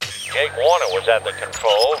Jake Warner was at the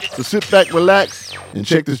controls. So sit back, relax, and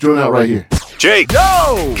check this joint out right here. Jake!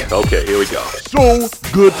 Yo! Okay, here we go. So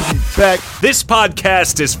good to be back. This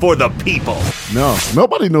podcast is for the people. No,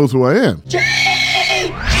 nobody knows who I am.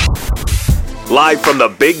 Live from the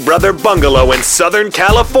Big Brother Bungalow in Southern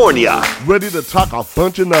California. Ready to talk a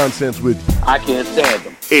bunch of nonsense with you. I can't stand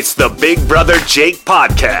them. It's the Big Brother Jake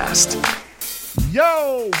Podcast.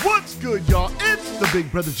 Yo, what's good, y'all? It's the Big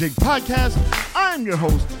Brother Jake Podcast. I'm your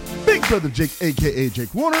host, Big Brother Jake, a.k.a.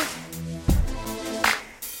 Jake Warner.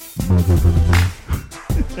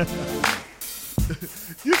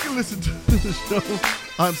 You can listen to the show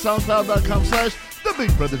on SoundCloud.com/The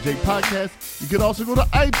Big Brother Jake Podcast. You can also go to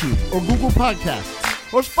iTunes or Google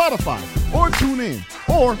Podcasts or Spotify or TuneIn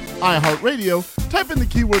or iHeartRadio. Type in the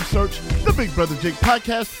keyword search, The Big Brother Jake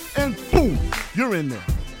Podcast, and boom, you're in there.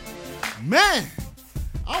 Man,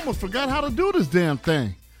 I almost forgot how to do this damn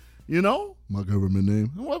thing. You know, my government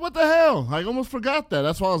name. What the hell? I almost forgot that.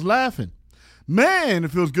 That's why I was laughing. Man,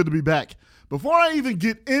 it feels good to be back. Before I even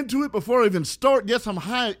get into it, before I even start, yes, I'm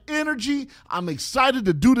high energy. I'm excited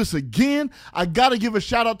to do this again. I got to give a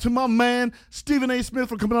shout out to my man, Stephen A. Smith,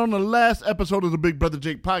 for coming on the last episode of the Big Brother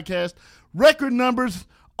Jake Podcast. Record numbers,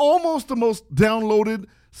 almost the most downloaded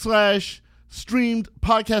 / streamed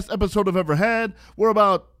podcast episode I've ever had. We're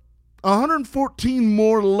about 114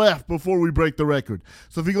 more left before we break the record.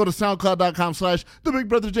 So if you go to SoundCloud.com/The Big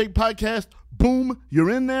Brother Jake Podcast, boom, you're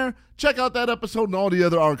in there. Check out that episode and all the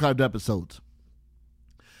other archived episodes.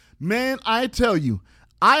 Man, I tell you,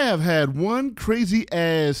 I have had one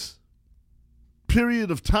crazy-ass period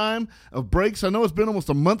of time of breaks. I know it's been almost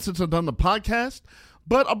a month since I've done the podcast,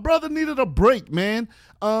 but a brother needed a break, man.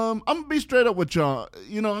 I'm going to be straight up with y'all.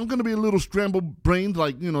 You know, I'm going to be a little scrambled-brained,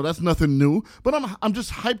 like, you know, that's nothing new. But I'm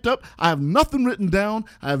just hyped up. I have nothing written down.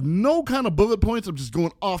 I have no kind of bullet points. I'm just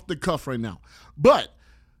going off the cuff right now. But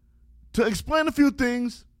to explain a few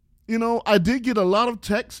things, you know, I did get a lot of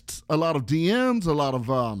texts, a lot of DMs, a lot of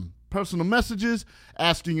personal messages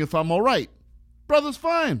asking if I'm all right. Brother's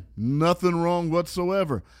fine. Nothing wrong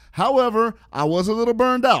whatsoever. However, I was a little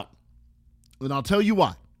burned out. And I'll tell you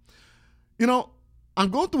why. You know, I'm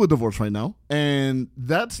going through a divorce right now, and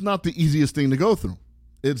that's not the easiest thing to go through.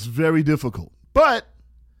 It's very difficult. But,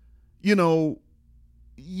 you know,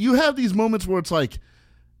 you have these moments where it's like,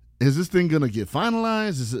 is this thing going to get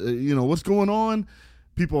finalized? Is you know, what's going on?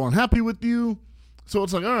 People aren't happy with you. So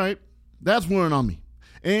it's like, all right, that's wearing on me.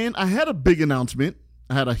 And I had a big announcement.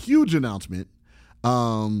 I had a huge announcement,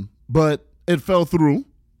 but it fell through.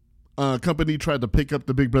 A company tried to pick up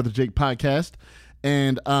the Big Brother Jake podcast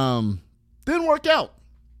and didn't work out.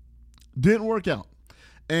 Didn't work out.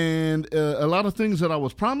 And a lot of things that I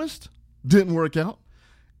was promised didn't work out.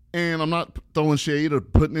 And I'm not throwing shade or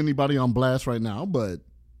putting anybody on blast right now, but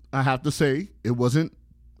I have to say it wasn't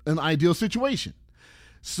an ideal situation.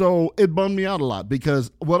 So it bummed me out a lot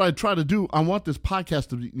because what I try to do, I want this podcast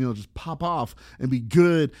to, you know, just pop off and be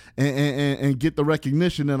good and get the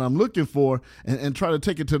recognition that I'm looking for and try to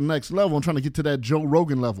take it to the next level. I'm trying to get to that Joe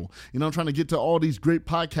Rogan level. You know, I'm trying to get to all these great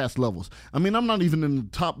podcast levels. I mean, I'm not even in the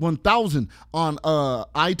top 1,000 on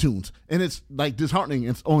iTunes, and it's like disheartening.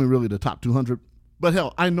 It's only really the top 200. But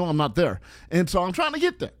hell, I know I'm not there. And so I'm trying to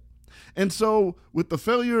get there. And so with the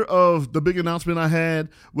failure of the big announcement I had,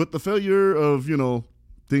 with the failure of, you know,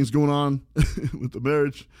 things going on with the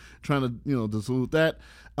marriage, trying to, you know, dissolve that.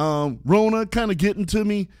 Rona kind of getting to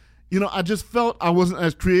me. You know, I just felt I wasn't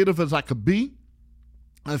as creative as I could be.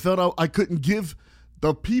 I felt I couldn't give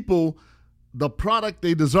the people the product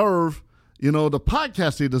they deserve, you know, the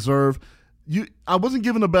podcast they deserve. I wasn't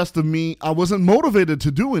giving the best of me. I wasn't motivated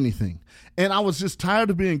to do anything. And I was just tired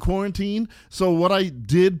of being quarantined. So what I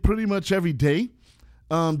did pretty much every day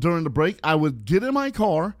during the break, I would get in my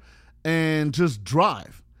car and just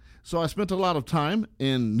drive. So I spent a lot of time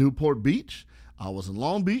in Newport Beach. I was in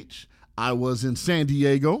Long Beach. I was in San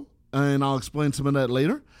Diego, and I'll explain some of that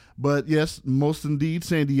later. But yes, most indeed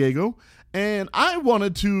San Diego. And I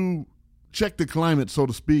wanted to check the climate, so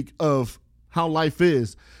to speak, of how life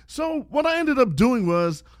is. So what I ended up doing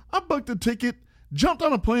was I booked a ticket, jumped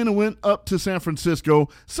on a plane and went up to San Francisco.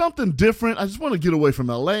 Something different. I just want to get away from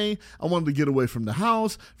LA. I wanted to get away from the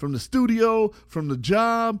house, from the studio, from the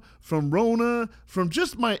job, from Rona, from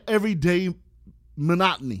just my everyday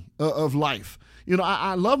monotony of life. You know,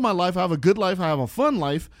 I love my life. I have a good life. I have a fun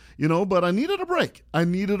life, you know, but I needed a break.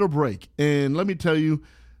 And let me tell you,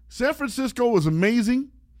 San Francisco was amazing.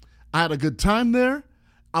 I had a good time there.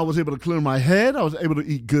 I was able to clear my head. I was able to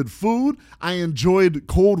eat good food. I enjoyed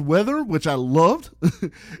cold weather, which I loved.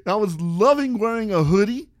 I was loving wearing a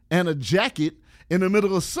hoodie and a jacket in the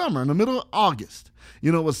middle of summer, in the middle of August.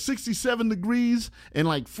 You know, it was 67 degrees and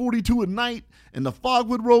like 42 at night, and the fog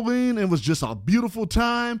would roll in, and it was just a beautiful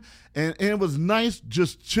time, and it was nice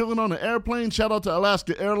just chilling on the airplane. Shout out to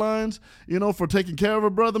Alaska Airlines, you know, for taking care of a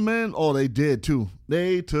brother, man. Oh, they did too.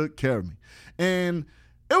 They took care of me. And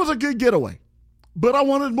it was a good getaway, but I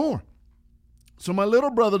wanted more. So my little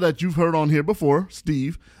brother that you've heard on here before,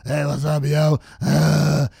 Steve, hey, what's up, yo?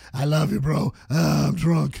 I love you, bro. I'm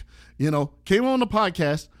drunk. You know, came on the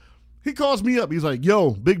podcast. He calls me up. He's like, yo,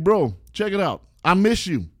 big bro, check it out. I miss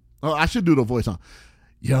you. Oh, I should do the voice on.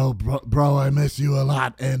 Yo, bro, I miss you a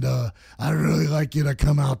lot, and I'd really like you to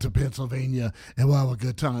come out to Pennsylvania, and we'll have a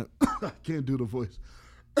good time. I can't do the voice.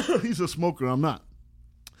 He's a smoker. I'm not.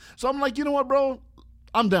 So I'm like, you know what, bro?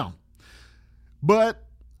 I'm down. But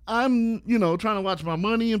I'm, you know, trying to watch my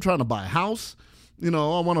money. I'm trying to buy a house. You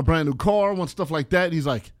know, I want a brand new car. I want stuff like that. And he's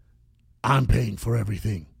like, I'm paying for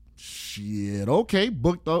everything. Shit, okay.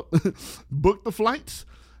 Booked the flights.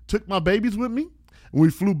 Took my babies with me. And we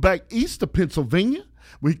flew back east to Pennsylvania.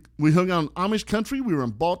 We hung out in Amish country. We were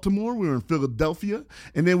in Baltimore. We were in Philadelphia.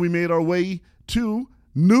 And then we made our way to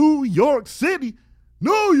New York City.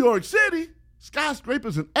 New York City.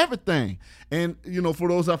 Skyscrapers and everything. And, you know, for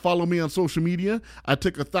those that follow me on social media, I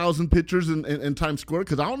took 1,000 pictures in Times Square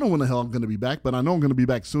because I don't know when the hell I'm going to be back, but I know I'm going to be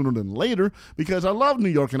back sooner than later because I love New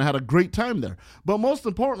York and I had a great time there. But most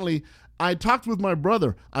importantly, I talked with my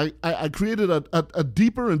brother. I created a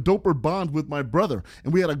deeper and doper bond with my brother.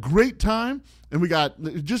 And we had a great time, and we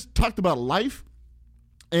just talked about life.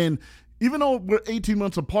 And even though we're 18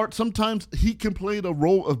 months apart, sometimes he can play the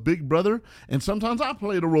role of big brother, and sometimes I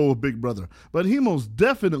play the role of big brother. But he most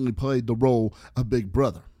definitely played the role of big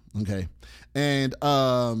brother, okay? And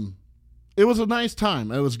it was a nice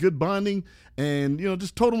time. It was good bonding, and, you know,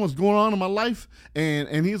 just told him what's going on in my life.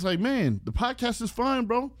 And he's like, man, the podcast is fine,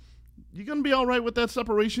 bro. You're going to be all right with that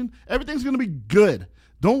separation. Everything's going to be good.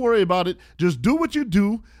 Don't worry about it. Just do what you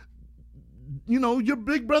do. You know, your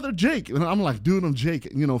big brother Jake. And I'm like, dude, I'm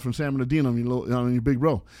Jake, you know, from San Bernardino. I'm your big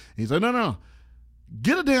bro. And he's like, no.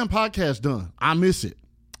 Get a damn podcast done. I miss it.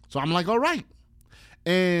 So I'm like, all right.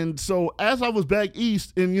 And so as I was back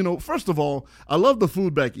east, and, you know, first of all, I love the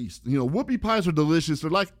food back east. You know, whoopie pies are delicious.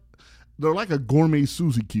 They're like a gourmet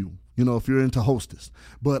Suzy Q, you know, if you're into Hostess.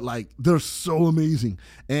 But, like, they're so amazing.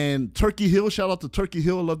 And Turkey Hill, shout out to Turkey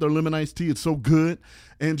Hill. I love their lemon iced tea. It's so good.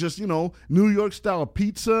 And just, you know, New York style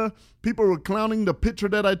pizza. People were clowning the picture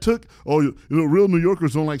that I took. Oh, you know, real New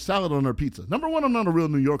Yorkers don't like salad on their pizza. Number one, I'm not a real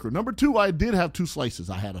New Yorker. Number two, I did have 2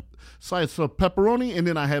 slices. I had a slice of pepperoni, and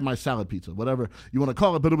then I had my salad pizza, whatever you want to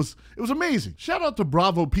call it. But it was amazing. Shout out to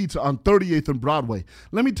Bravo Pizza on 38th and Broadway.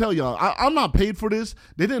 Let me tell y'all, I'm not paid for this.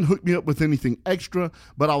 They didn't hook me up with anything extra,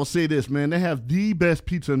 but I will say this, man. They have the best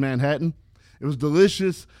pizza in Manhattan. It was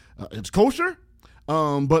delicious. It's kosher,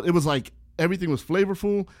 but it was like, everything was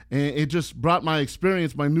flavorful, and it just brought my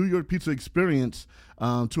experience, my New York pizza experience,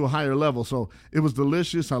 to a higher level. So it was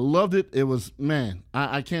delicious. I loved it. It was, man,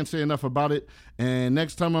 I can't say enough about it. And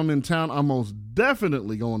next time I'm in town, I'm most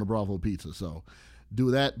definitely going to Bravo Pizza. So do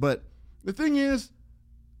that. But the thing is,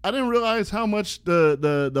 I didn't realize how much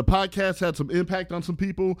the podcast had some impact on some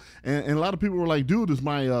people. And a lot of people were like, dude, is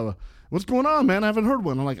my what's going on, man? I haven't heard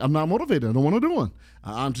one. I'm like, I'm not motivated. I don't want to do one.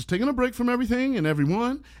 I'm just taking a break from everything and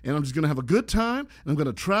everyone, and I'm just going to have a good time, and I'm going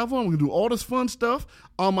to travel. I'm going to do all this fun stuff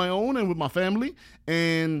on my own and with my family,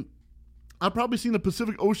 and I've probably seen the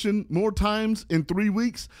Pacific Ocean more times in 3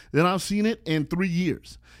 weeks than I've seen it in 3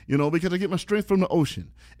 years, you know, because I get my strength from the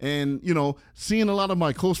ocean. And, you know, seeing a lot of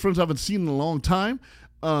my close friends I haven't seen in a long time,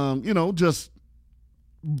 you know, just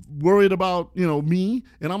worried about, you know, me.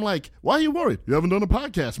 And I'm like, why are you worried? You haven't done a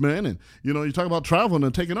podcast, man. And, you know, you talk about traveling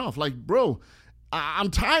and taking off. Like, bro,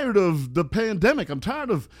 I'm tired of the pandemic. I'm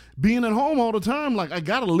tired of being at home all the time. Like, I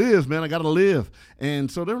got to live, man. I got to live.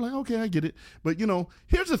 And so they're like, okay, I get it. But, you know,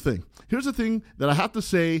 here's the thing. Here's the thing that I have to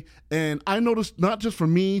say. And I noticed not just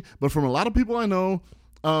from me, but from a lot of people I know,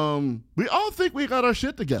 we all think we got our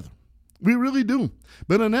shit together. We really do.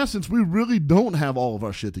 But in essence, we really don't have all of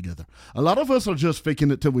our shit together. A lot of us are just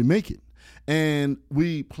faking it till we make it. And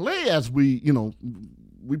we play as we, you know,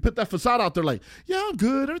 we put that facade out there like, yeah, I'm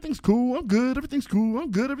good. Everything's cool. I'm good. Everything's cool.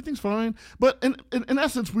 I'm good. Everything's fine. But in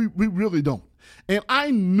essence, we really don't. And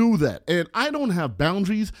I knew that. And I don't have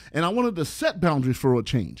boundaries. And I wanted to set boundaries for a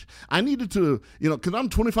change. I needed to, you know, because I'm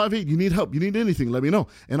 25-8. You need help. You need anything. Let me know.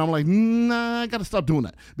 And I'm like, nah, I got to stop doing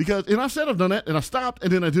that. Because, and I said I've done that. And I stopped.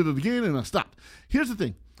 And then I did it again. And I stopped. Here's the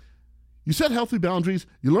thing. You set healthy boundaries,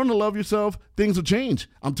 you learn to love yourself, things will change.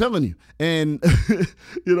 I'm telling you. And,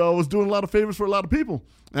 you know, I was doing a lot of favors for a lot of people.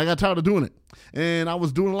 And I got tired of doing it. And I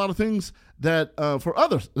was doing a lot of things that for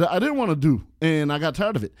others that I didn't want to do, and I got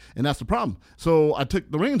tired of it, and that's the problem. So I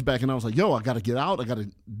took the reins back, and I was like, yo, I got to get out. I got to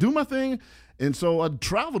do my thing. And so I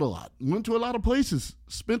traveled a lot, went to a lot of places,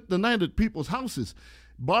 spent the night at people's houses,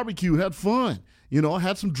 barbecue, had fun. You know, I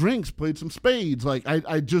had some drinks, played some spades. Like,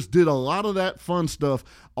 I just did a lot of that fun stuff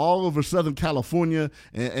all over Southern California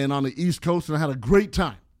and on the East Coast, and I had a great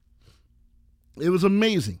time. It was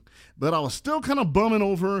amazing. But I was still kind of bumming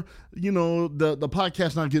over, you know, the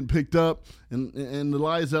podcast not getting picked up and the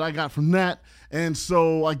lies that I got from that. And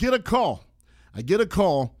so I get a call.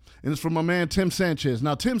 And it's from my man Tim Sanchez.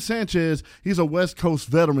 Now, Tim Sanchez, he's a West Coast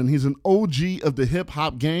veteran. He's an OG of the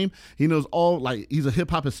hip-hop game. He knows he's a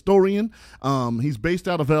hip-hop historian. He's based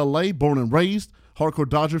out of L.A., born and raised. Hardcore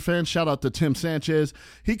Dodger fan. Shout out to Tim Sanchez.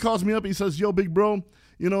 He calls me up. He says, yo, big bro,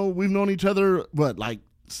 you know, we've known each other,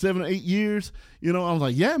 7 or 8 years? You know, I was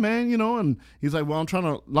like, yeah, man, you know. And he's like, well, I'm trying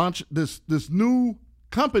to launch this new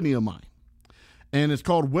company of mine. And it's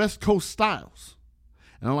called West Coast Styles.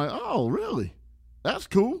 And I'm like, oh, really? That's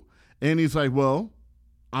cool. And he's like, well,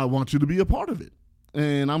 I want you to be a part of it.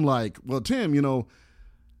 And I'm like, well, Tim, you know,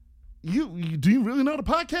 do you really know the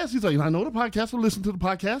podcast? He's like, I know the podcast. I'll listen to the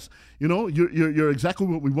podcast. You know, you're exactly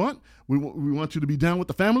what we want. We want you to be down with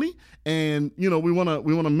the family. And, you know, we want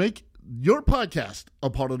to make your podcast a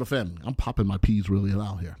part of the family. I'm popping my peas really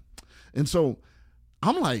loud here. And so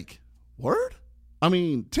I'm like, word? I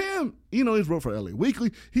mean, Tim, you know, he's wrote for LA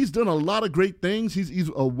Weekly. He's done a lot of great things. He's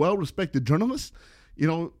a well-respected journalist. You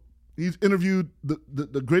know, he's interviewed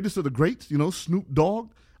the greatest of the greats, you know, Snoop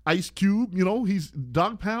Dogg, Ice Cube, you know, he's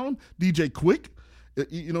Dog Pound, DJ Quick.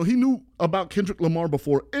 You know, he knew about Kendrick Lamar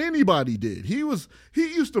before anybody did. He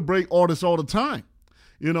used to break artists all the time.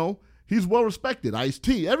 You know, he's well respected.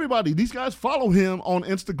 Ice-T, everybody, these guys follow him on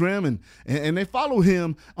Instagram and they follow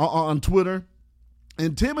him on Twitter.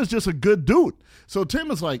 And Tim is just a good dude. So Tim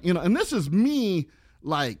is like, you know, and this is me,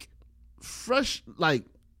 like, fresh, like,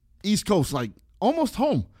 East Coast, like, almost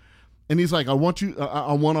home. And he's like, I want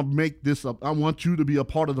to make this up. I want you to be a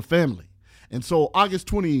part of the family. And so August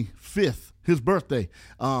 25th, his birthday,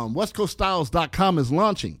 westcoaststyles.com is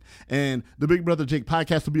launching. And the Big Brother Jake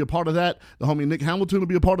podcast will be a part of that. The homie Nick Hamilton will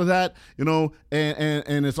be a part of that, you know,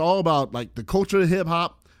 and it's all about, like, the culture of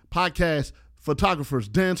hip-hop, podcasts, photographers,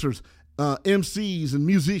 dancers, MCs and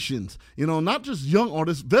musicians, you know, not just young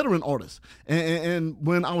artists, veteran artists. And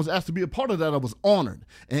when I was asked to be a part of that, I was honored.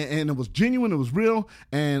 And it was genuine, it was real,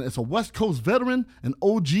 and it's a West Coast veteran, an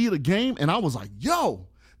OG of the game, and I was like, yo,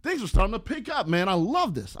 things are starting to pick up, man. I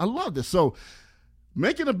love this. So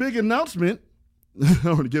making a big announcement, I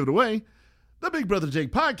already gave it away, the Big Brother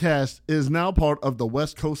Jake podcast is now part of the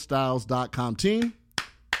westcoaststyles.com team.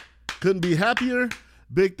 Couldn't be happier.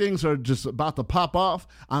 Big things are just about to pop off.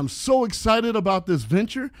 I'm so excited about this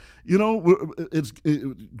venture. You know, it's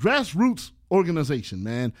grassroots organization,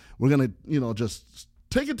 man. We're going to, you know, just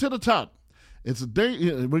take it to the top. It's a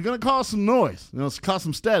day. We're going to cause some noise, you know, cause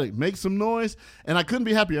some static, make some noise. And I couldn't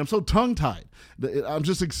be happier. I'm so tongue-tied. I'm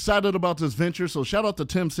just excited about this venture. So shout out to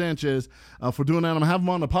Tim Sanchez for doing that. I'm going to have him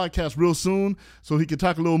on the podcast real soon so he can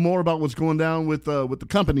talk a little more about what's going down with the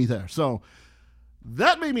company there. So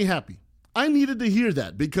that made me happy. I needed to hear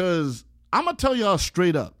that because I'm going to tell y'all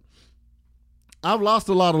straight up. I've lost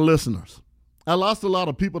a lot of listeners. I lost a lot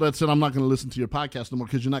of people that said, I'm not going to listen to your podcast no more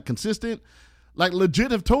because you're not consistent. Like,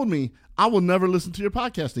 legit have told me, I will never listen to your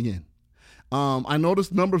podcast again. I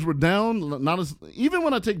noticed numbers were down. Even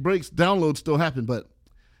when I take breaks, downloads still happen. But,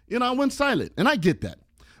 you know, I went silent, and I get that.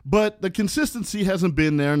 But the consistency hasn't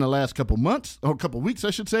been there in the last couple months, or couple weeks,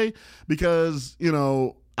 I should say, because, you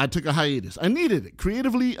know, I took a hiatus. I needed it.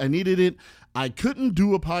 Creatively, I needed it. I couldn't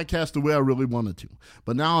do a podcast the way I really wanted to.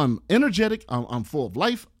 But now I'm energetic. I'm full of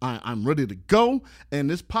life. I'm ready to go. And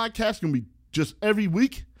this podcast is going to be just every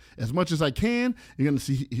week as much as I can. You're going to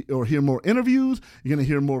see or hear more interviews. You're going to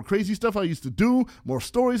hear more crazy stuff I used to do, more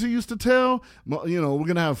stories I used to tell. You know, we're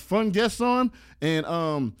going to have fun guests on. And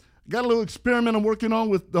got a little experiment I'm working on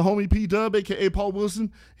with the homie P-Dub, a.k.a. Paul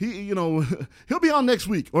Wilson. He, you know, he'll be on next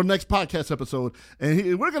week or next podcast episode.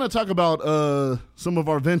 And we're going to talk about some of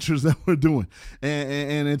our ventures that we're doing.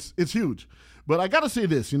 And it's huge. But I got to say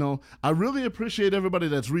this, you know, I really appreciate everybody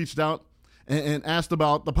that's reached out and asked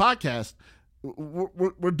about the podcast.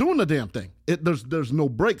 We're doing the damn thing. There's no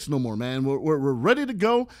breaks no more, man. We're ready to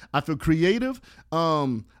go. I feel creative.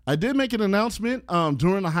 I did make an announcement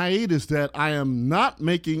during the hiatus that I am not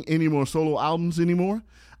making any more solo albums anymore.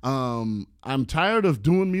 I'm tired of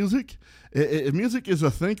doing music Music is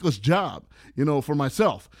a thankless job, for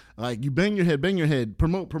myself. Like, you bang your head,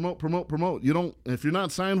 promote. You don't, if you're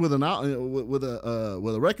not signed with with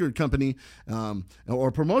a record company or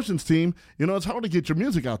a promotions team, it's hard to get your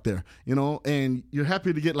music out there, and you're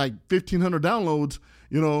happy to get like 1,500 downloads,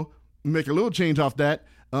 make a little change off that.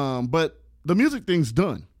 But the music thing's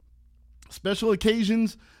done. Special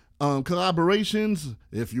occasions, collaborations.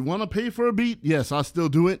 If you want to pay for a beat, yes, I still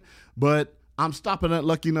do it, but I'm stopping at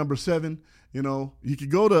lucky number 7. You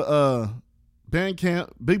could go to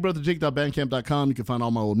Bandcamp, bigbrotherjake.bandcamp.com. You can find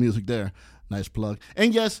all my old music there. Nice plug.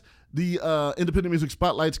 And yes, the Independent Music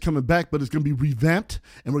Spotlight's coming back, but it's going to be revamped,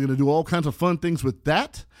 and we're going to do all kinds of fun things with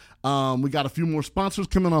that. We got a few more sponsors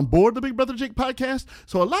coming on board the Big Brother Jake podcast,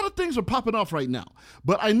 so a lot of things are popping off right now.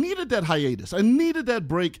 But I needed that hiatus. I needed that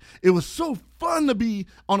break. It was so fun to be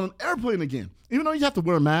on an airplane again, even though you have to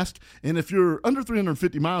wear a mask, and if you're under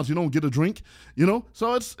 350 miles, you don't get a drink,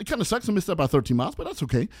 So it kind of sucks to miss that by 13 miles, but that's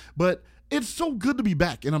okay. But it's so good to be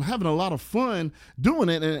back, and I'm having a lot of fun doing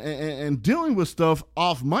it and dealing with stuff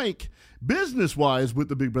off mic, business-wise, with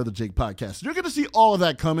the Big Brother Jake podcast. You're going to see all of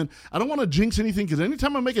that coming. I don't want to jinx anything, because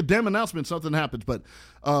anytime I make a damn announcement, something happens. But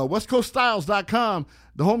WestCoastStyles.com,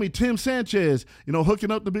 the homie Tim Sanchez,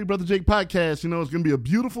 hooking up the Big Brother Jake podcast, it's going to be a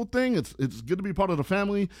beautiful thing. It's good to be part of the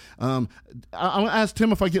family. I'm going to ask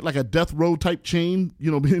Tim if I get like a death row type chain,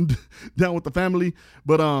 being down with the family.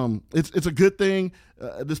 But it's a good thing.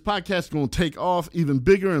 This podcast is going to take off even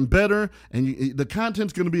bigger and better, and the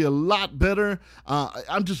content's going to be a lot better.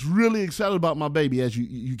 I'm just really excited about my baby, as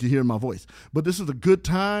you can hear in my voice. But this is a good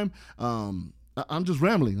time. I'm just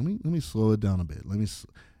rambling. Let me slow it down a bit.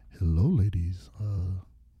 Hello, ladies.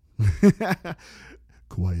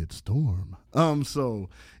 Quiet storm. So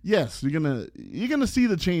yes, you're gonna see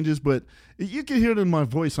the changes, but you can hear it in my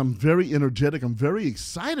voice. I'm very energetic. I'm very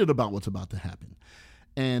excited about what's about to happen,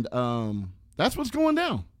 and that's what's going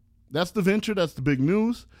down. That's the venture. That's the big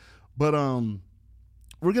news. But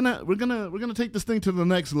we're gonna take this thing to the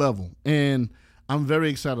next level, and I'm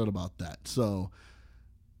very excited about that. So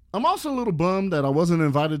I'm also a little bummed that I wasn't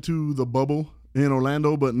invited to the bubble in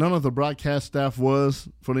Orlando, but none of the broadcast staff was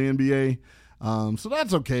for the NBA. So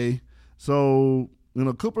that's okay. So,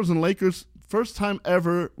 Clippers and Lakers, first time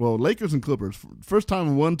ever, well, Lakers and Clippers, first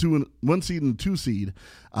time one seed and 2 seed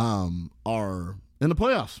are in the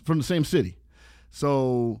playoffs from the same city.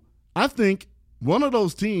 So I think one of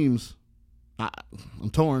those teams, I'm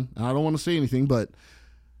torn, and I don't want to say anything, but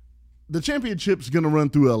the championship's going to run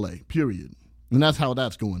through LA, period. And that's how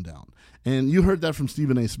that's going down. And you heard that from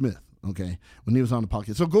Stephen A. Smith, okay, when he was on the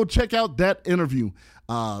podcast. So go check out that interview.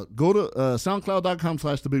 Go to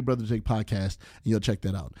SoundCloud.com/The Big Brother Jake podcast, and you'll check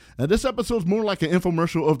that out. Now, this episode's more like an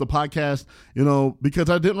infomercial of the podcast, because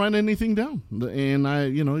I didn't write anything down. And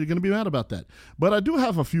you're going to be mad about that. But I do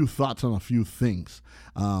have a few thoughts on a few things.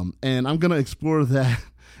 And I'm going to explore that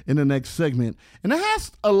in the next segment. And it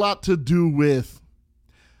has a lot to do with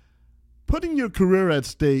putting your career at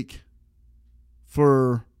stake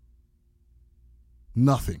for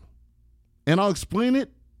nothing. And I'll explain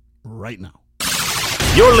it right now.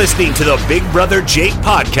 You're listening to the Big Brother Jake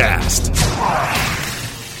podcast.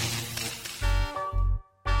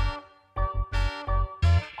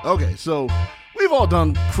 Okay, so we've all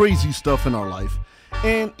done crazy stuff in our life.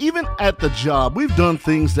 And even at the job, we've done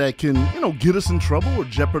things that can, get us in trouble or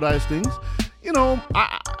jeopardize things.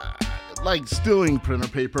 Like stealing printer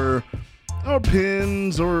paper, or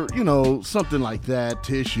pins, or, something like that,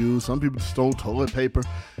 tissue. Some people stole toilet paper.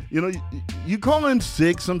 You call in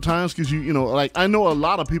sick sometimes because I know a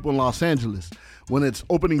lot of people in Los Angeles, when it's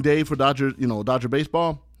opening day for Dodger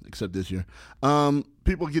baseball, except this year,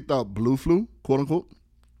 people get the blue flu, quote unquote,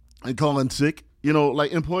 and call in sick.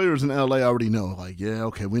 Like employers in LA already know, like, yeah,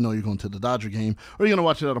 okay, we know you're going to the Dodger game, or you're going to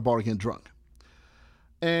watch it at a bar getting drunk.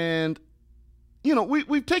 And,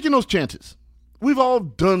 we've taken those chances. We've all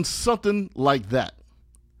done something like that.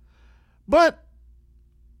 But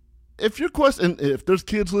if there's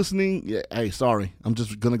kids listening, yeah, hey, sorry, I'm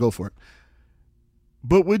just going to go for it.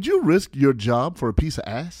 But would you risk your job for a piece of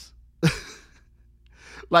ass?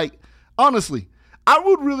 Like, honestly, I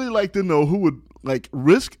would really like to know who would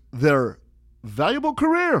risk their valuable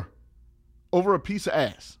career over a piece of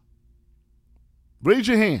ass. Raise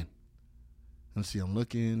your hand. Let's see, I'm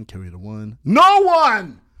looking, carry the one. No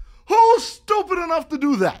one! Who's stupid enough to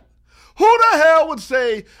do that? Who the hell would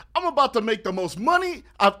say, I'm about to make the most money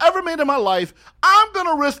I've ever made in my life. I'm going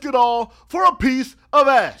to risk it all for a piece of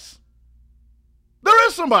ass? There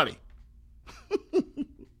is somebody.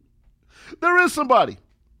 There is somebody.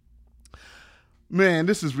 Man,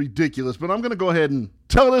 this is ridiculous, but I'm going to go ahead and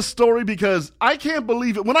tell this story because I can't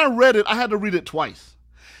believe it. When I read it, I had to read it twice.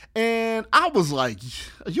 And I was like,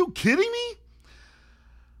 are you kidding me?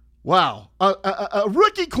 Wow. A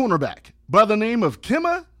rookie cornerback by the name of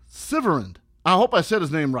Kemah Siverand. I hope I said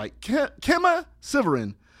his name right. Kemah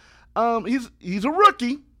Siverand. He's a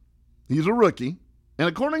rookie. He's a rookie. And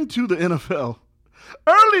according to the NFL,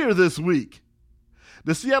 earlier this week,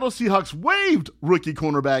 the Seattle Seahawks waived rookie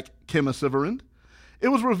cornerback Kemah Siverand. It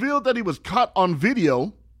was revealed that he was caught on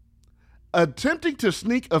video attempting to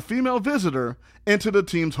sneak a female visitor into the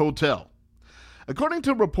team's hotel. According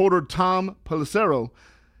to reporter Tom Pelissero,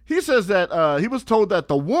 he says that he was told that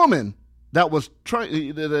the woman that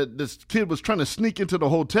this kid was trying to sneak into the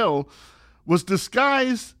hotel was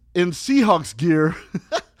disguised in Seahawks gear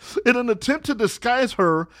in an attempt to disguise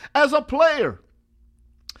her as a player.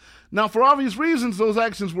 Now, for obvious reasons, those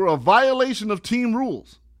actions were a violation of team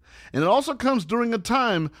rules. And it also comes during a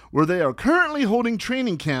time where they are currently holding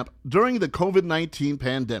training camp during the COVID-19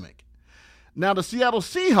 pandemic. Now, the Seattle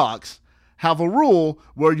Seahawks have a rule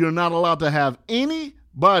where you're not allowed to have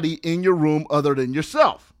anybody in your room other than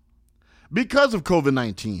yourself because of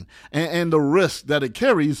COVID-19 and the risk that it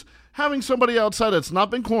carries. Having somebody outside that's not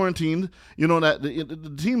been quarantined, that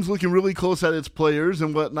the team's looking really close at its players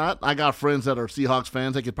and whatnot. I got friends that are Seahawks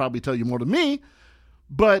fans. They could probably tell you more than me.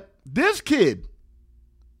 But this kid,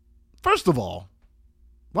 first of all,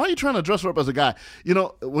 why are you trying to dress her up as a guy?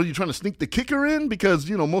 Were you trying to sneak the kicker in? Because,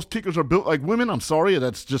 most kickers are built like women. I'm sorry,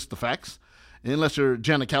 that's just the facts. Unless you're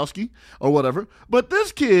Janikowski or whatever. But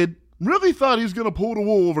this kid really thought he was going to pull the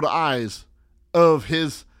wool over the eyes of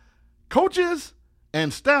his coaches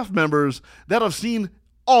and staff members that have seen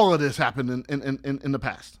all of this happen in the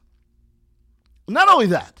past. Not only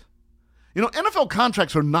that, NFL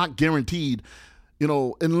contracts are not guaranteed,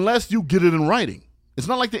 unless you get it in writing. It's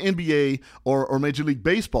not like the NBA or Major League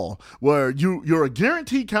Baseball where you're a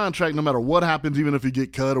guaranteed contract no matter what happens, even if you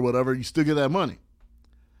get cut or whatever, you still get that money.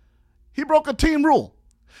 He broke a team rule.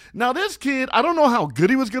 Now, this kid, I don't know how good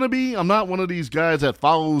he was going to be. I'm not one of these guys that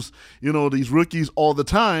follows, these rookies all the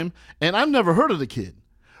time, and I've never heard of the kid.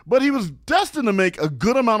 But he was destined to make a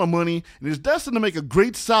good amount of money, and he was destined to make a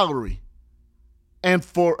great salary. And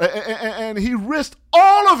he risked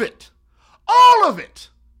all of it,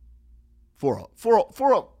 for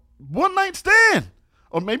a one-night stand.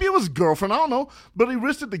 Or maybe it was his girlfriend, I don't know, but he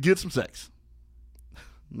risked it to get some sex.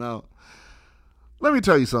 Now, let me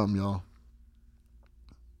tell you something, y'all.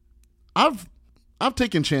 I've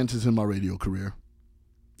taken chances in my radio career.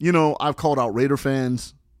 I've called out Raider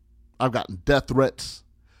fans. I've gotten death threats.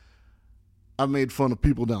 I've made fun of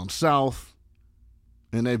people down south,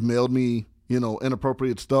 and they've mailed me,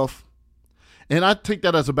 inappropriate stuff. And I take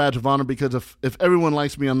that as a badge of honor because if everyone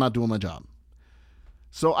likes me, I'm not doing my job.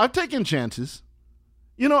 So I've taken chances,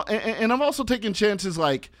 and I've also taken chances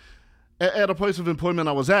like at a place of employment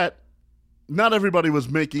I was at, not everybody was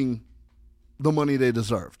making the money they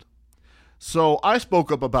deserved. So I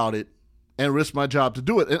spoke up about it and risked my job to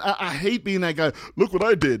do it. And I hate being that guy, look what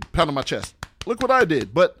I did, pound on my chest. Look what I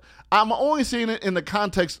did. But I'm only saying it in the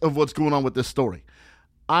context of what's going on with this story.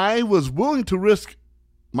 I was willing to risk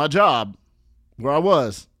my job where I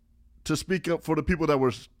was to speak up for the people that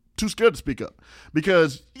were too scared to speak up.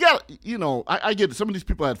 Because, I get it. Some of these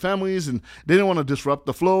people had families and they didn't want to disrupt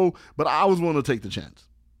the flow, but I was willing to take the chance.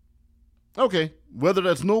 Okay, whether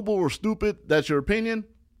that's noble or stupid, that's your opinion.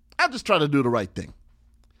 I just try to do the right thing.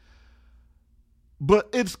 But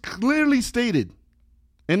it's clearly stated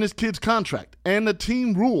in this kid's contract and the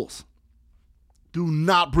team rules. Do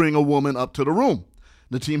not bring a woman up to the room,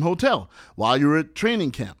 the team hotel, while you're at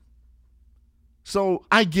training camp. So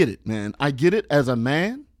I get it, man. I get it as a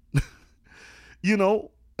man.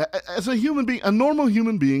 As a human being, a normal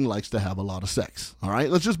human being likes to have a lot of sex. All right,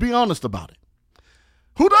 let's just be honest about it.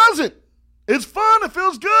 Who doesn't? It's fun. It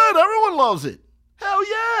feels good. Everyone loves it. Hell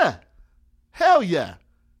yeah. Hell yeah.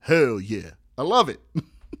 Hell yeah. I love it.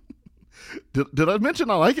 Did I mention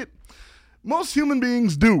I like it? Most human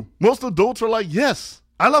beings do. Most adults are like, yes,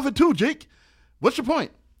 I love it too, Jake. What's your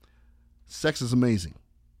point? Sex is amazing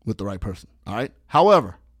with the right person, all right?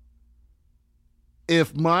 However,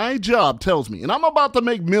 if my job tells me, and I'm about to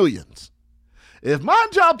make millions, if my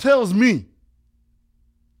job tells me,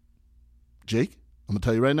 Jake, I'm going to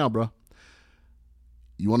tell you right now, bro,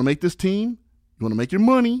 you want to make this team, you want to make your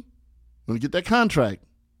money, you want to get that contract,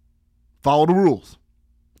 follow the rules.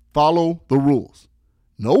 Follow the rules.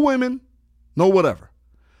 No women, no whatever.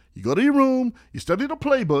 You go to your room, you study the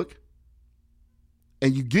playbook,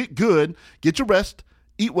 and you get good, get your rest,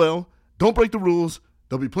 eat well, don't break the rules.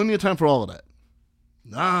 There'll be plenty of time for all of that.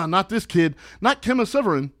 Nah, not this kid. Not Kemah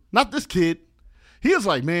Siverand. Not this kid. He is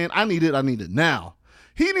like, man, I need it now.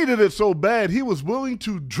 He needed it so bad, he was willing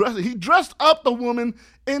to he dressed up the woman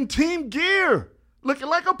in team gear, looking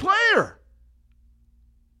like a player.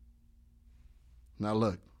 Now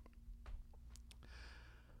look,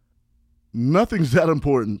 nothing's that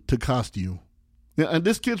important to cost you. And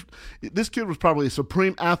this kid was probably a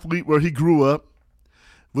supreme athlete where he grew up,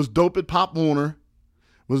 was dope at Pop Warner,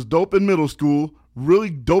 was dope in middle school,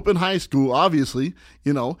 really dope in high school, obviously.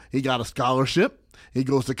 You know, he got a scholarship, he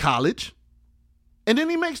goes to college, and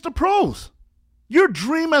then he makes the pros. Your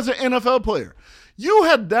dream as an NFL player. You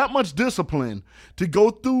had that much discipline to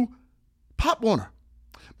go through Pop Warner,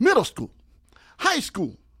 middle school, high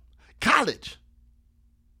school, college.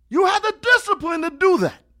 You had the discipline to do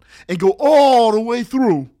that and go all the way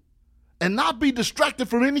through and not be distracted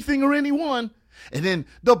from anything or anyone. And then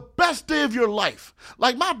the best day of your life.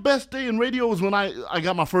 Like my best day in radio was when I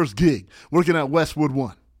got my first gig working at Westwood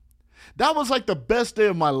One. That was like the best day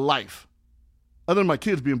of my life. Other than my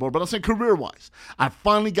kids being born, but I'm saying career-wise. I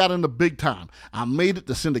finally got into big time. I made it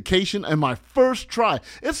to syndication, and my first try.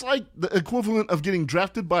 It's like the equivalent of getting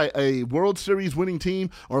drafted by a World Series winning team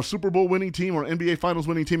or a Super Bowl winning team or NBA Finals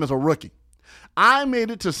winning team as a rookie. I made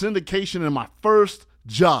it to syndication in my first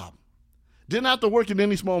job. Didn't have to work in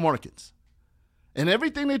any small markets. And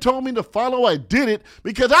everything they told me to follow, I did it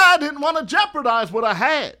because I didn't want to jeopardize what I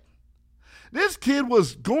had. This kid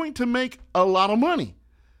was going to make a lot of money.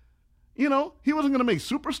 You know, he wasn't going to make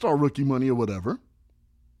superstar rookie money or whatever,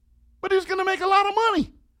 but he was going to make a lot of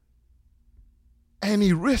money. And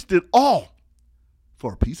he risked it all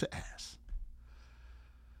for a piece of ass.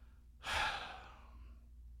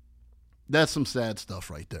 That's some sad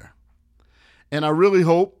stuff right there. And I really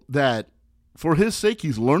hope that for his sake,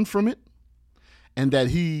 he's learned from it and that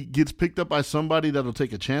he gets picked up by somebody that'll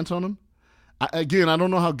take a chance on him. I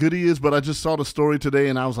don't know how good he is, but I just saw the story today,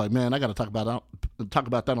 and I was like, man, I got to talk about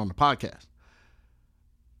that on the podcast.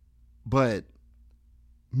 But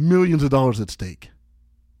millions of dollars at stake.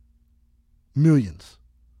 Millions.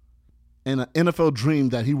 And an NFL dream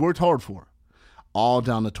that he worked hard for, all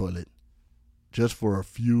down the toilet, just for a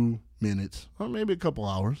few minutes, or maybe a couple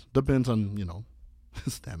hours, depends on,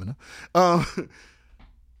 stamina,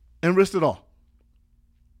 and risked it all.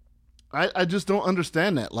 I just don't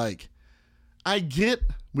understand that. Like, I get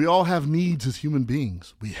we all have needs as human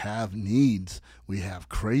beings. We have needs. We have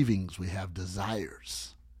cravings. We have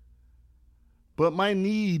desires. But my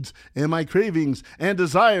needs and my cravings and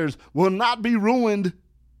desires will not be ruined,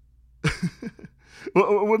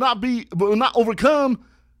 will not overcome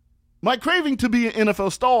my craving to be an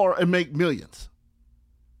NFL star and make millions.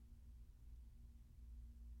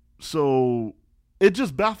 So it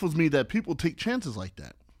just baffles me that people take chances like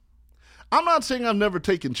that. I'm not saying I've never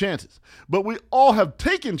taken chances, but we all have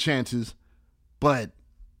taken chances, but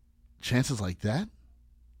chances like that?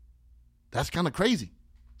 That's kind of crazy.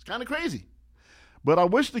 It's kind of crazy. But I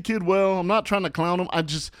wish the kid well. I'm not trying to clown him. I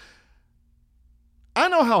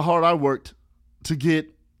know how hard I worked to get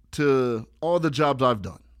to all the jobs I've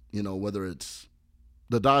done, whether it's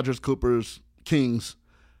the Dodgers, Clippers, Kings,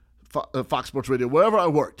 Fox Sports Radio, wherever I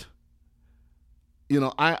worked.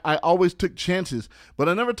 I always took chances, but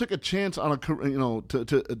I never took a chance on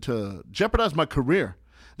to jeopardize my career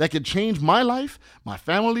that could change my life, my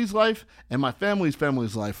family's life, and my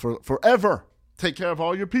family's life forever. Take care of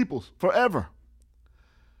all your peoples forever.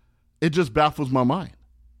 It just baffles my mind.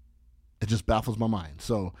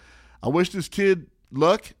 So I wish this kid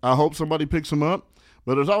luck. I hope somebody picks him up,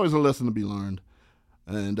 but there's always a lesson to be learned.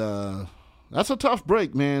 And that's a tough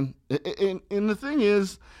break, man. And the thing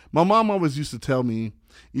is, my mom always used to tell me,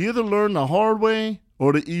 you either learn the hard way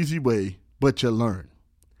or the easy way, but you learn.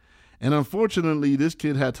 And unfortunately, this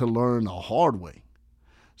kid had to learn the hard way.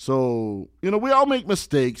 So, we all make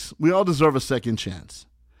mistakes. We all deserve a second chance.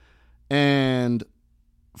 And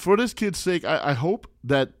for this kid's sake, I hope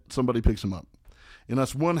that somebody picks him up. And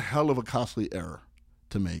that's one hell of a costly error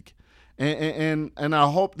to make. And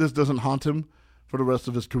I hope this doesn't haunt him for the rest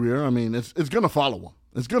of his career. I mean, it's going to follow him.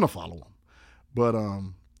 But,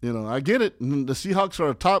 I get it. The Seahawks are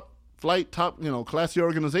a top classy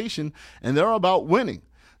organization, and they're about winning.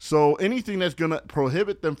 So anything that's going to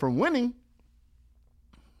prohibit them from winning,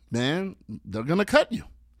 man, they're going to cut you.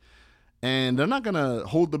 And they're not going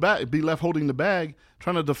to be left holding the bag,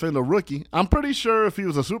 trying to defend a rookie. I'm pretty sure if he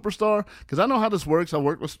was a superstar, because I know how this works. I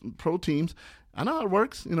work with pro teams. I know how it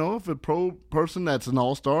works. If a pro person that's an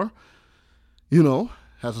all-star,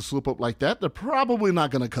 has a slip up like that, they're probably not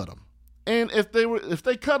going to cut him. And if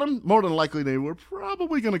they cut him, more than likely they were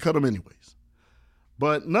probably going to cut him anyways.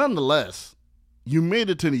 But nonetheless, you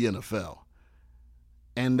made it to the NFL.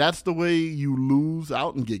 And that's the way you lose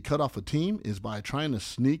out and get cut off a team, is by trying to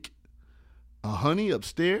sneak a honey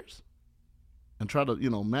upstairs and try to,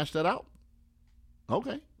 mash that out?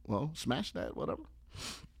 Okay, well, smash that, whatever.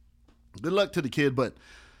 Good luck to the kid, but,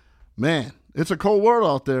 man, it's a cold world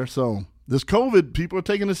out there, so this COVID, people are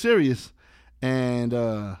taking it serious, and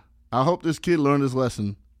I hope this kid learned his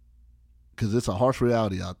lesson because it's a harsh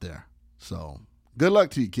reality out there. So, good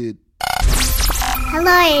luck to you, kid.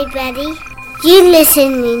 Hello, everybody. You're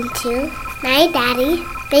listening to my daddy,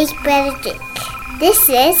 Big Brother Jake. This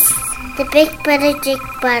is the Big Brother Jake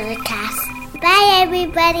podcast. Bye,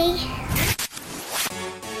 everybody.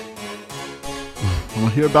 I'm going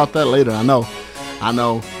to hear about that later. I know. I'm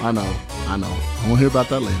going to hear about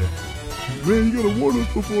that later. Man, you got to warn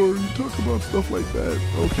us before you talk about stuff like that.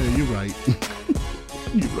 Okay, you're right.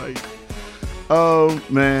 You're right. Oh,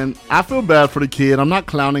 man. I feel bad for the kid. I'm not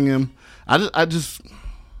clowning him.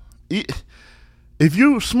 If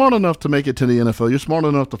you're smart enough to make it to the NFL, you're smart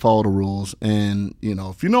enough to follow the rules. And,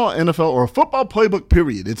 if you know an NFL or a football playbook,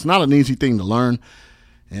 period, it's not an easy thing to learn.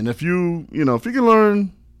 And if you can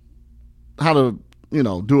learn how to,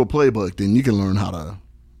 do a playbook, then you can learn how to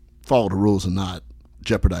follow the rules and not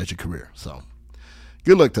jeopardize your career. So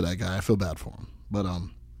good luck to that guy. I feel bad for him. But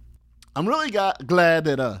I'm really glad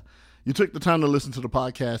that you took the time to listen to the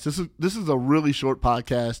podcast. This is a really short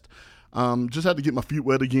podcast. Just had to get my feet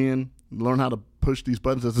wet again, learn how to push these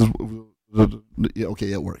buttons.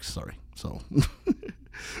 Okay, it works. Sorry. So,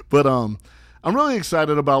 but I'm really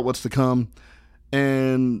excited about what's to come,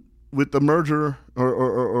 and with the merger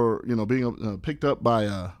or being picked up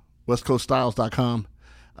by WestCoastStyles.com,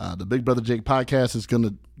 the Big Brother Jake podcast is going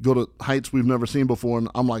to go to heights we've never seen before, and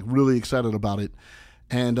I'm like really excited about it.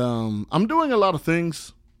 And I'm doing a lot of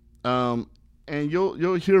things, and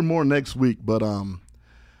you'll hear more next week. But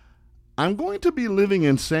I'm going to be living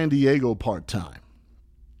in San Diego part-time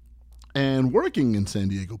and working in San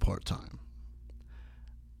Diego part-time.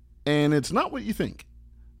 And it's not what you think,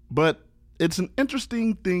 but it's an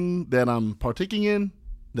interesting thing that I'm partaking in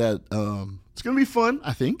that it's going to be fun,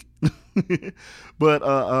 I think. But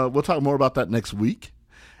we'll talk more about that next week.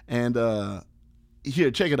 And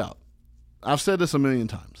here, check it out. I've said this a million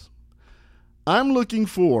times. I'm looking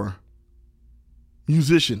for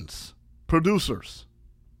musicians, producers,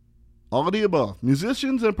 all of the above,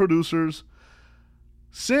 musicians and producers.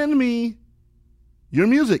 Send me your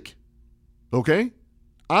music, okay?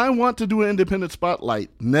 I want to do an independent spotlight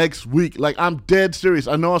next week. Like, I'm dead serious.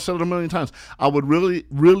 I know I've said it a million times. I would really,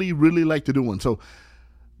 really, really like to do one. So,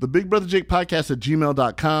 the Big Brother Jake podcast at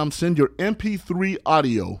gmail.com. Send your MP3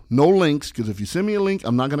 audio, no links, because if you send me a link,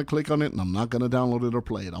 I'm not going to click on it and I'm not going to download it or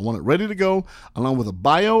play it. I want it ready to go, along with a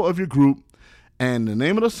bio of your group and the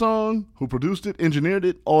name of the song, who produced it, engineered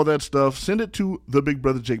it, all that stuff. Send it to the Big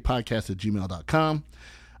Brother Jake podcast at gmail.com.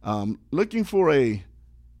 Looking for a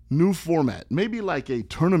new format, maybe like a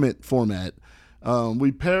tournament format.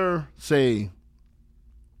 We pair, say,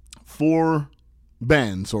 4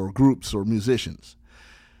 bands or groups or musicians,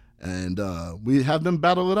 and we have them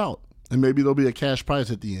battle it out, and maybe there'll be a cash prize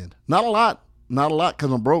at the end. Not a lot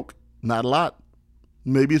because I'm broke. Not a lot.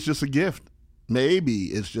 Maybe it's just a gift. Maybe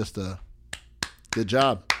it's just a good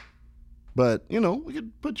job. But, we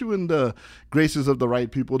could put you in the graces of the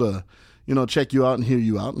right people to, check you out and hear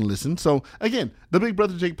you out and listen. So, again, the Big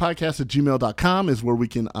Brother Jake podcast at gmail.com is where we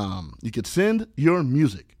can, you could send your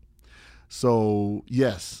music. So,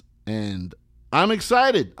 yes, and I'm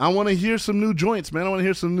excited. I want to hear some new joints, man. I want to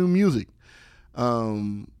hear some new music.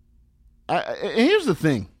 And here's the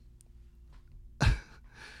thing.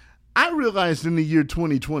 I realized in the year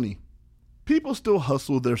 2020, people still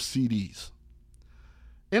hustle their CDs.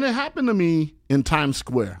 And it happened to me in Times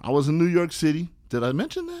Square. I was in New York City. Did I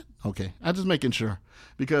mention that? Okay. I'm just making sure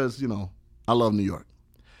because, I love New York.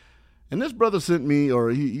 And this brother sent me, or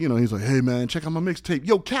he's like, hey, man, check out my mixtape.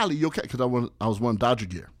 Yo, Cali, because I was wearing Dodger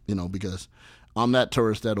gear, because I'm that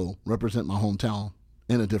tourist that'll represent my hometown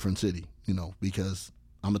in a different city, because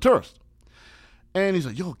I'm a tourist. And he's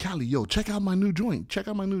like, yo, Cali, check out my new joint. Check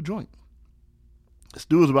out my new joint. This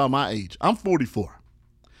dude's about my age. I'm 44.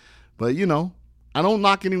 But, I don't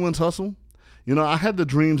knock anyone's hustle. I had the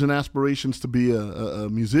dreams and aspirations to be a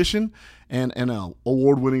musician and an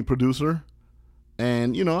award-winning producer.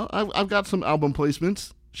 And, I've got some album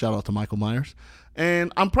placements. Shout out to Michael Myers.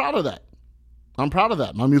 And I'm proud of that.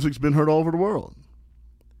 My music's been heard all over the world.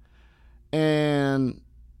 And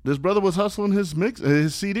this brother was hustling his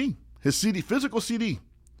CD, physical CD.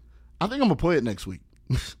 I think I'm going to play it next week.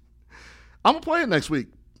 I'm going to play it next week.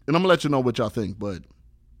 And I'm going to let you know what y'all think. But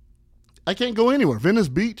I can't go anywhere. Venice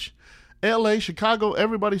Beach, LA, Chicago,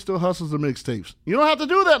 everybody still hustles their mixtapes. You don't have to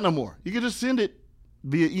do that no more. You can just send it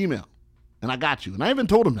via email. And I got you. And I even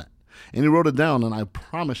told him that. And he wrote it down, and I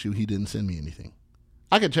promise you he didn't send me anything.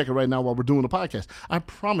 I can check it right now while we're doing the podcast. I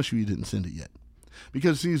promise you he didn't send it yet.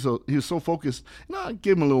 Because he was so focused. I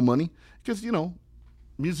give him a little money. Because,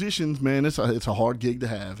 musicians, man, it's a hard gig to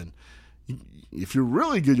have. And if you're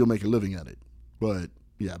really good, you'll make a living at it. But,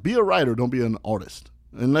 yeah, be a writer. Don't be an artist.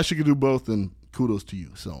 Unless you can do both, then kudos to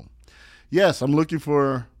you. So, yes, I'm looking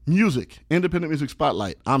for music, independent music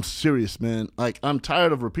spotlight. I'm serious, man. I'm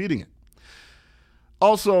tired of repeating it.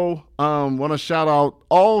 Also, want to shout out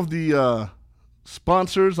all of the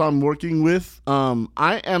sponsors I'm working with.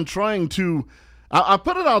 I am trying to, I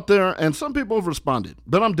put it out there and some people have responded,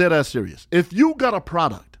 but I'm dead ass serious. If you got a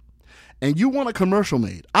product and you want a commercial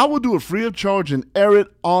made, I will do it free of charge and air it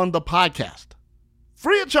on the podcast.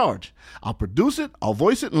 Free of charge. I'll produce it. I'll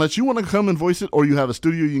voice it unless you want to come and voice it or you have a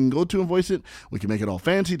studio you can go to and voice it. We can make it all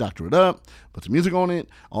fancy, doctor it up, put some music on it,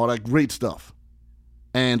 all that great stuff.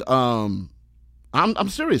 And I'm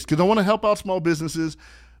serious because I want to help out small businesses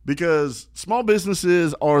because small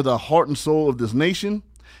businesses are the heart and soul of this nation.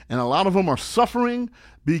 And a lot of them are suffering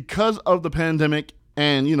because of the pandemic.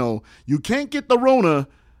 And, you can't get the Rona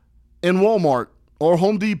in Walmart or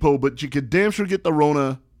Home Depot, but you could damn sure get the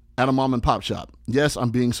Rona at a mom and pop shop. Yes, I'm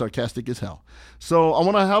being sarcastic as hell. So I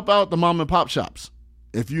want to help out the mom and pop shops.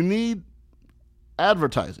 If you need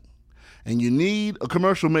advertising and you need a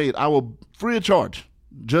commercial made, I will free of charge.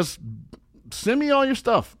 Just send me all your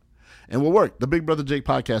stuff and we'll work. The Big Brother Jake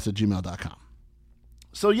Podcast at gmail.com.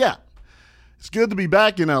 So yeah, it's good to be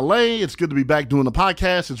back in LA. It's good to be back doing the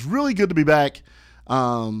podcast. It's really good to be back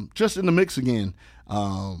just in the mix again.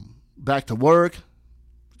 Back to work,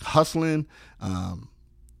 hustling.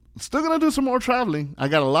 Still going to do some more traveling. I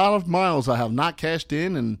got a lot of miles I have not cashed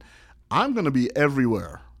in, and I'm going to be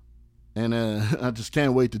everywhere. And I just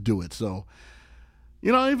can't wait to do it. So,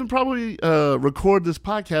 even probably record this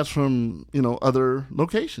podcast from, other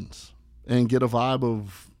locations and get a vibe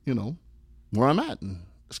of, where I'm at. And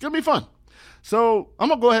it's going to be fun. So I'm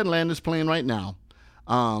going to go ahead and land this plane right now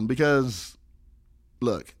because,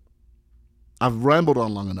 look, I've rambled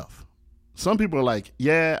on long enough. Some people are like,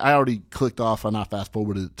 yeah, I already clicked off and I fast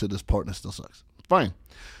forwarded to this part and it still sucks. Fine.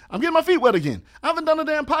 I'm getting my feet wet again. I haven't done a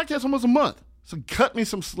damn podcast almost a month. So cut me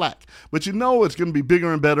some slack. But it's going to be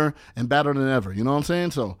bigger and better and badder than ever. You know what I'm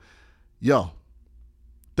saying? So,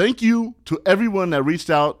 thank you to everyone that reached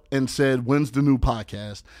out and said, when's the new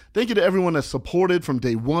podcast? Thank you to everyone that supported from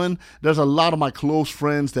day one. There's a lot of my close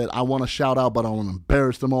friends that I want to shout out, but I don't want to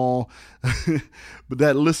embarrass them all. But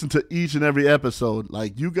that listen to each and every episode.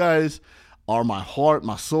 You guys are my heart,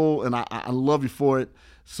 my soul, and I love you for it.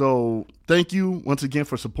 So thank you once again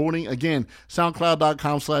for supporting. Again,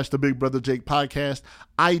 SoundCloud.com/The Big Brother Jake Podcast,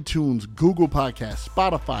 iTunes, Google Podcasts,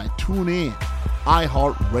 Spotify, TuneIn,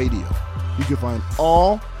 iHeartRadio. You can find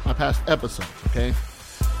all my past episodes, okay?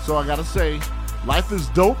 So I got to say, life is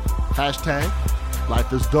dope. Hashtag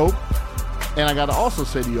life is dope. And I got to also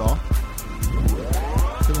say to y'all,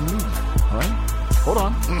 to the music, all right? Hold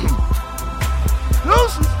on.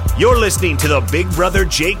 Deuces. You're listening to the Big Brother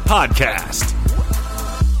Jake Podcast.